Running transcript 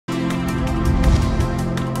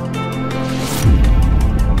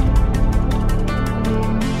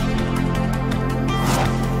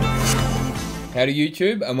Howdy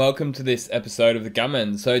YouTube, and welcome to this episode of the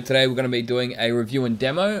Gunman. So today we're going to be doing a review and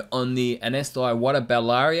demo on the Iwata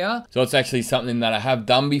Bellaria. So it's actually something that I have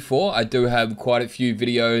done before. I do have quite a few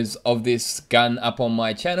videos of this gun up on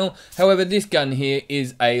my channel. However, this gun here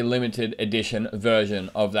is a limited edition version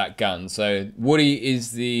of that gun. So Woodii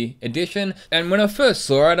is the edition, and when I first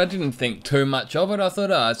saw it, I didn't think too much of it. I thought,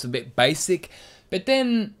 oh, it's a bit basic, but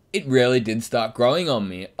then it really did start growing on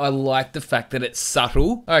me. I like the fact that it's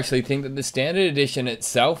subtle. I actually think that the standard edition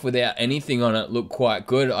itself, without anything on it, looked quite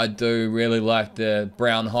good. I do really like the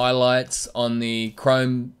brown highlights on the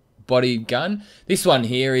chrome body gun. This one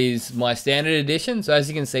here is my standard edition. So as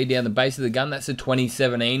you can see down the base of the gun, that's a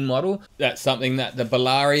 2017 model. That's something that the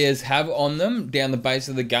Bellarias have on them down the base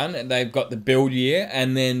of the gun. And they've got the build year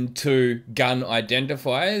and then two gun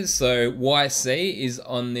identifiers. So YC is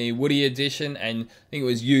on the Woodii edition, and I think it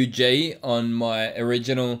was UG on my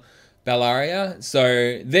original Bellaria.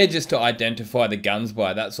 So they're just to identify the guns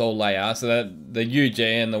by, that's all they are. So that the UG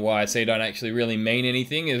and the YC don't actually really mean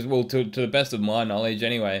anything, as well, to the best of my knowledge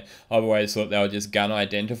anyway. I've always thought they were just gun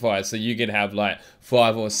identifiers, so you could have like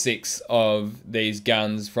 5 or 6 of these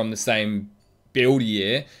guns from the same build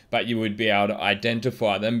year, but you would be able to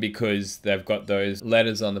identify them because they've got those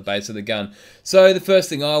letters on the base of the gun. So the first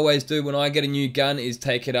thing I always do when I get a new gun is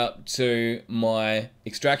take it up to my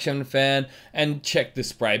extraction fan and check the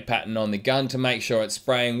spray pattern on the gun to make sure it's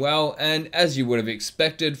spraying well, and as you would have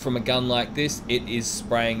expected from a gun like this, it is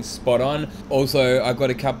spraying spot on. Also, I've got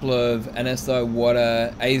a couple of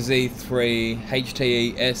Iwata AZ3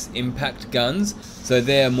 HTES impact guns, so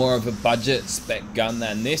they're more of a budget spec gun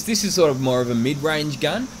than this. This is sort of more of a mid-range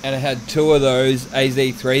gun, and I had 2 of those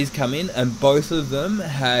AZ3s come in, and both of them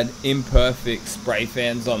had imperfect spray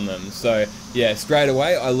fans on them. So yeah, straight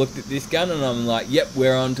away I looked at this gun and I'm like, yep,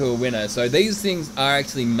 we're on to a winner. So these things are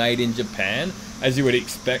actually made in Japan. As you would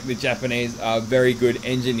expect, the Japanese are very good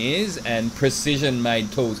engineers and precision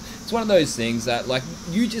made tools. It's one of those things that, like,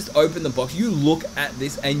 you just open the box, you look at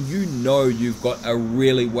this and you know you've got a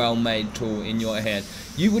really well made tool in your hand.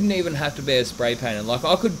 You wouldn't even have to be a spray painter. Like,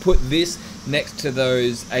 I could put this next to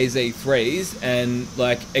those AZ3s and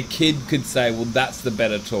like a kid could say, well, that's the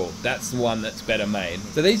better tool, that's the one that's better made.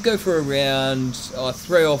 So these go for around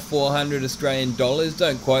 300 or 400 Australian dollars.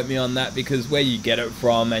 Don't quote me on that, because where you get it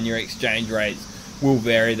from and your exchange rates will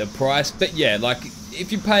vary the price. But yeah, like,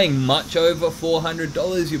 if you're paying much over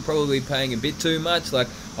 $400, you're probably paying a bit too much. Like,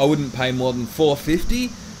 I wouldn't pay more than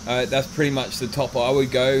 $450. That's pretty much the top I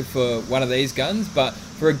would go for one of these guns. But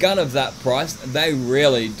for a gun of that price, they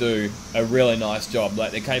really do a really nice job.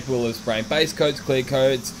 Like, they're capable of spraying base coats, clear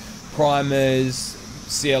coats, primers,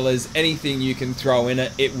 sealers, anything you can throw in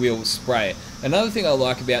it, it will spray. Another thing I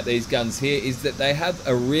like about these guns here is that they have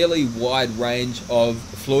a really wide range of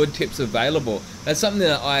fluid tips available. That's something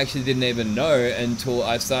that I actually didn't even know until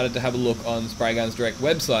I started to have a look on Spray Guns Direct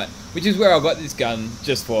website, which is where I got this gun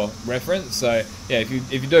just for reference. So yeah, if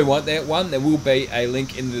you do want that one, there will be a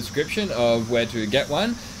link in the description of where to get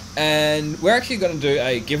one. And we're actually going to do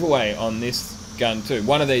a giveaway on this gun too,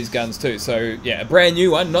 one of these guns too. So yeah, a brand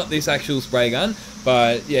new one, not this actual spray gun.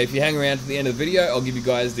 But yeah, if you hang around to the end of the video, I'll give you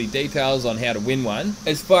guys the details on how to win one.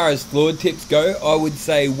 As far as fluid tips go, I would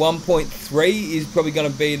say 1.3 is probably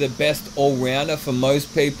going to be the best all-rounder for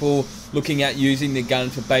most people looking at using the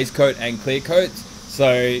gun for base coat and clear coats.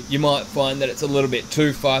 So you might find that it's a little bit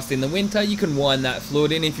too fast in the winter. You can wind that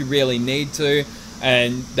fluid in if you really need to,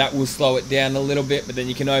 and that will slow it down a little bit, but then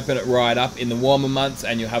you can open it right up in the warmer months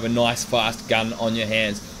and you'll have a nice fast gun on your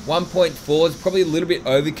hands. 1.4 is probably a little bit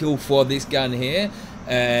overkill for this gun here,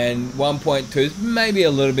 and 1.2 is maybe a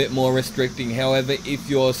little bit more restricting. However, if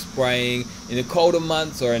you're spraying in the colder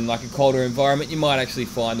months or in like a colder environment, you might actually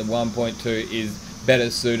find that 1.2 is better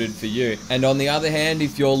suited for you. And on the other hand,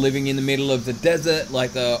 if you're living in the middle of the desert,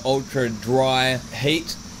 like the ultra dry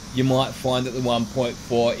heat, you might find that the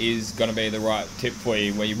 1.4 is going to be the right tip for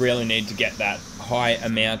you, where you really need to get that high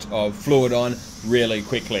amount of fluid on really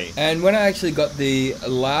quickly. And when I actually got the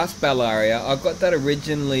last Bellaria, I got that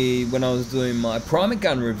originally when I was doing my primer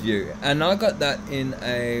gun review, and I got that in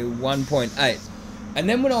a 1.8. And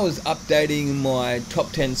then when I was updating my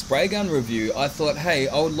top 10 spray gun review, I thought, hey,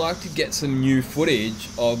 I would like to get some new footage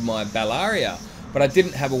of my Bellaria, but I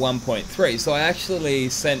didn't have a 1.3, so I actually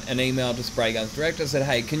sent an email to Spray Guns Direct. I said,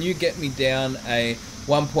 hey, can you get me down a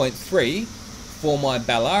 1.3 for my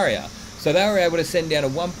Bellaria? So they were able to send down a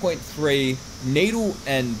 1.3 needle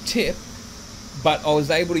and tip, but I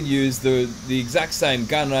was able to use the exact same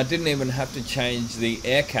gun, and I didn't even have to change the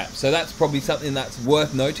air cap. So that's probably something that's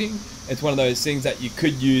worth noting. It's one of those things that you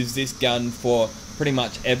could use this gun for pretty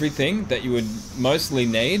much everything that you would mostly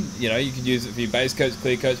need. You know, you could use it for your base coats,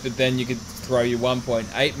 clear coats, but then you could throw your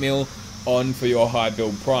 1.8 mil on for your high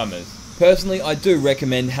build primers. Personally, I do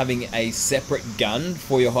recommend having a separate gun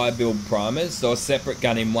for your high build primers, so a separate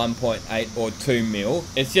gun in 1.8 or 2 mil.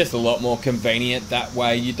 It's just a lot more convenient that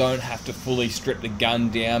way. You don't have to fully strip the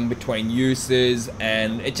gun down between uses,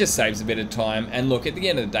 and it just saves a bit of time. And look, at the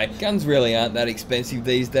end of the day, guns really aren't that expensive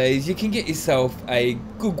these days. You can get yourself a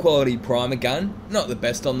good quality primer gun, not the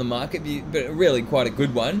best on the market, but really quite a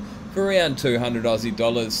good one, for around 200 Aussie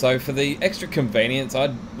dollars. So for the extra convenience,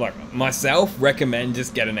 I'd, like myself, recommend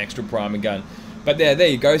just get an extra primer gun. But there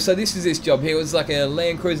you go. So this is this job here. It was like a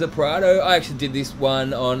Land Cruiser Prado. I actually did this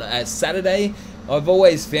one on a Saturday. I've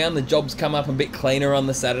always found the jobs come up a bit cleaner on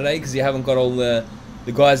the Saturday because you haven't got all the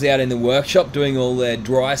guys out in the workshop doing all their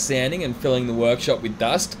dry sanding and filling the workshop with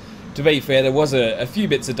dust. To be fair, there was a few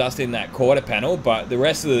bits of dust in that quarter panel, but the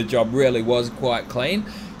rest of the job really was quite clean.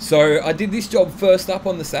 So I did this job first up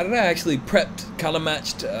on the Saturday. I actually prepped, colour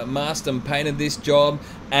matched, masked and painted this job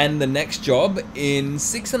and the next job in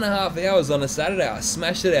 6.5 hours on a Saturday. I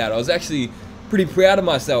smashed it out. I was actually pretty proud of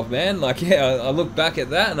myself, man. Like, yeah, I look back at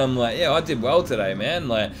that and I'm like, yeah, I did well today, man.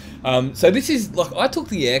 Like, so this is, like, I took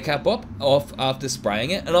the air cap off after spraying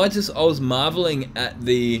it, and I was marveling at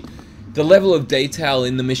the level of detail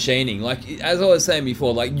in the machining. Like, as I was saying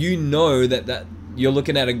before, like, you know that you're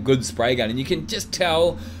looking at a good spray gun, and you can just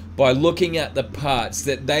tell by looking at the parts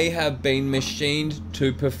that they have been machined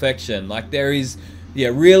to perfection. Like, there is, yeah,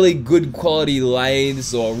 really good quality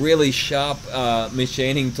lathes or really sharp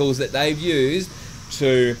machining tools that they've used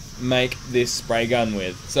to make this spray gun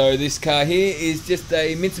with. So this car here is just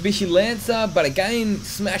a Mitsubishi Lancer, but again,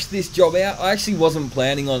 smashed this job out. I actually wasn't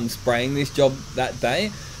planning on spraying this job that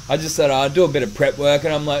day. I just said I'd do a bit of prep work,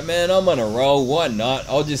 and I'm like, man, I'm on a roll, why not?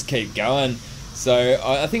 I'll just keep going. So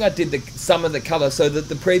I think I did some of the colour. So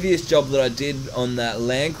the previous job that I did on that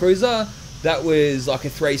Land Cruiser, that was like a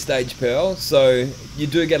 3-stage pearl. So you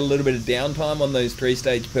do get a little bit of downtime on those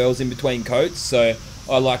 3-stage pearls in between coats. So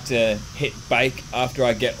I like to hit bake after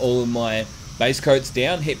I get all of my base coats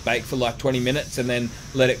down, hit bake for like 20 minutes and then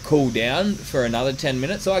let it cool down for another 10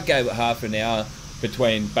 minutes. So I gave it half an hour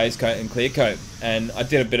between base coat and clear coat. And I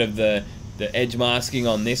did a bit of the edge masking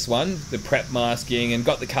on this one, the prep masking, and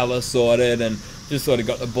got the colour sorted and just sort of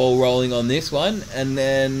got the ball rolling on this one. And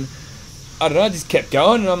then, I don't know, I just kept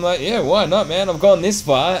going, and I'm like, yeah, why not, man? I've gone this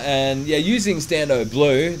far. And yeah, using Stando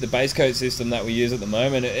Blue, the base coat system that we use at the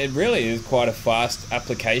moment, it really is quite a fast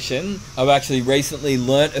application. I've actually recently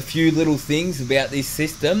learnt a few little things about this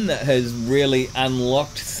system that has really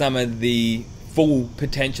unlocked some of the full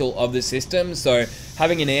potential of the system. So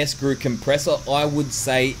having an air screw compressor, I would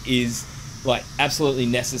say, is like absolutely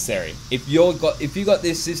necessary. If you got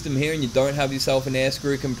this system here and you don't have yourself an air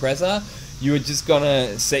screw compressor, you are just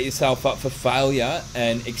gonna set yourself up for failure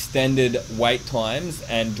and extended wait times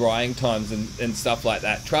and drying times and stuff like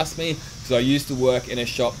that. Trust me, because I used to work in a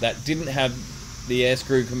shop that didn't have the air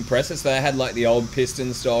screw compressor, so they had like the old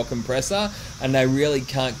piston style compressor, and they really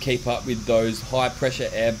can't keep up with those high pressure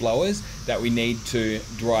air blowers that we need to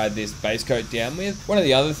dry this base coat down with. One of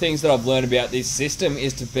the other things that I've learned about this system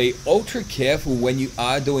is to be ultra careful when you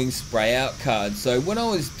are doing spray out cards. So when I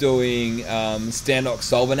was doing Standox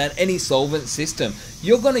solvent and any solvent system,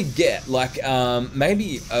 you're gonna get like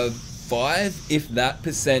maybe a 5, if that,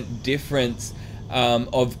 % difference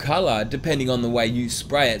of color depending on the way you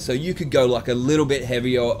spray it. So you could go like a little bit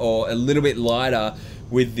heavier or a little bit lighter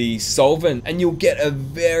with the solvent and you'll get a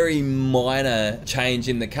very minor change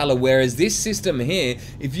in the color, whereas this system here,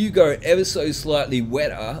 if you go ever so slightly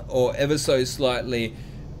wetter or ever so slightly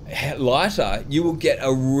lighter, you will get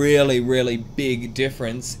a really big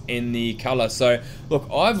difference in the color. So look,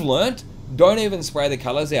 I've learnt, don't even spray the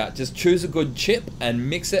colors out, just choose a good chip and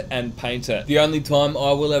mix it and paint it. The only time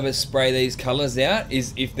I will ever spray these colors out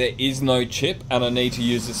is if there is no chip and I need to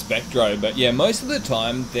use a Spectro. But yeah, most of the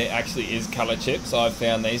time there actually is color chips, I've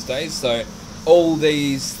found these days. So all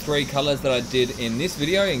these 3 colors that I did in this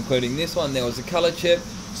video, including this one, there was a color chip.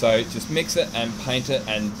 So just mix it and paint it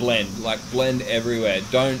and blend, like blend everywhere.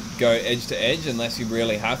 Don't go edge to edge unless you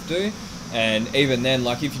really have to. And even then,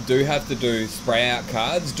 like if you do have to do spray out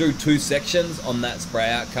cards, do 2 sections on that spray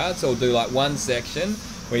out card. So we'll do like one section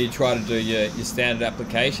where you try to do your standard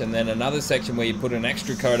application, then another section where you put an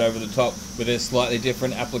extra coat over the top with a slightly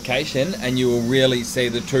different application, and you will really see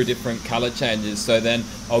the 2 different color changes. So then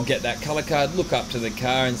I'll get that color card, look up to the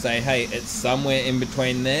car and say, hey, it's somewhere in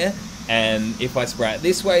between there. And if I spray it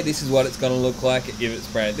this way, this is what it's going to look like. If it's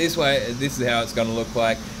sprayed this way, this is how it's going to look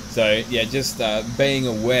like. So yeah, just being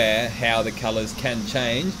aware how the colors can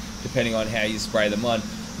change depending on how you spray them on.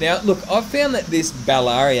 Now, look, I've found that this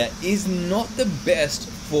Bellaria is not the best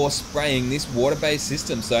for spraying this water-based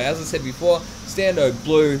system. So as I said before, Stando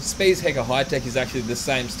Blue, Speeds Hecker High Tech is actually the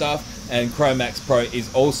same stuff, and Chromax Pro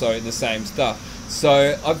is also the same stuff.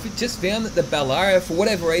 So I've just found that the Bellaria, for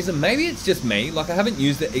whatever reason, maybe it's just me, like I haven't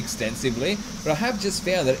used it extensively, but I have just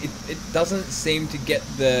found that it doesn't seem to get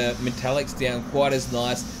the metallics down quite as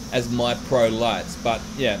nice as my Pro lights. But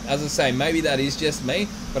yeah, as I say, maybe that is just me,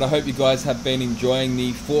 but I hope you guys have been enjoying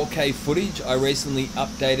the 4K footage. I recently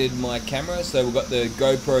updated my camera, so we've got the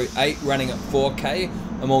GoPro 8 running at 4K.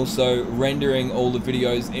 I'm also rendering all the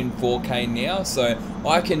videos in 4K now, so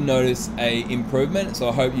I can notice a improvement, so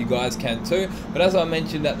I hope you guys can too. But as I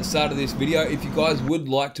mentioned at the start of this video, if you guys would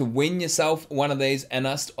like to win yourself one of these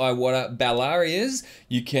Anust Iwata Bellarias,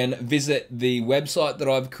 you can visit the website that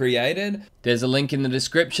I've created. There's a link in the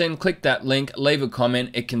description. Click that link, leave a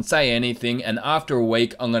comment. It can say anything, and after a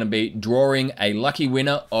week I'm going to be drawing a lucky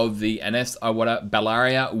winner of the Anust Iwata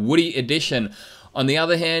Bellaria Woodii edition. On the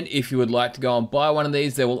other hand, if you would like to go and buy one of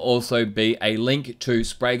these, there will also be a link to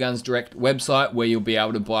Spray Guns Direct website where you'll be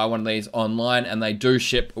able to buy one of these online, and they do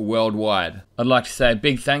ship worldwide. I'd like to say a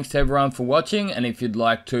big thanks to everyone for watching, and if you'd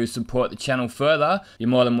like to support the channel further, you're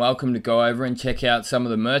more than welcome to go over and check out some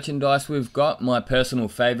of the merchandise we've got. My personal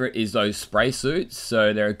favorite is those spray suits,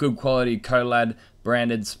 so they're a good quality Colad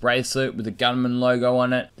branded spray suit with the Gunman logo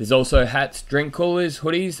on it. There's also hats, drink coolers,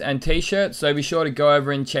 hoodies, and t-shirts, so be sure to go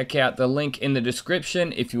over and check out the link in the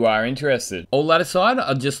description if you are interested. All that aside,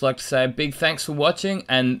 I'd just like to say a big thanks for watching,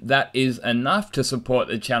 and that is enough to support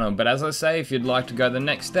the channel. But as I say, if you'd like to go the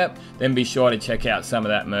next step, then be sure to check out some of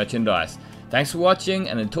that merchandise. Thanks for watching,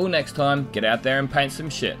 and until next time, get out there and paint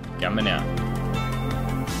some shit. Gunman out.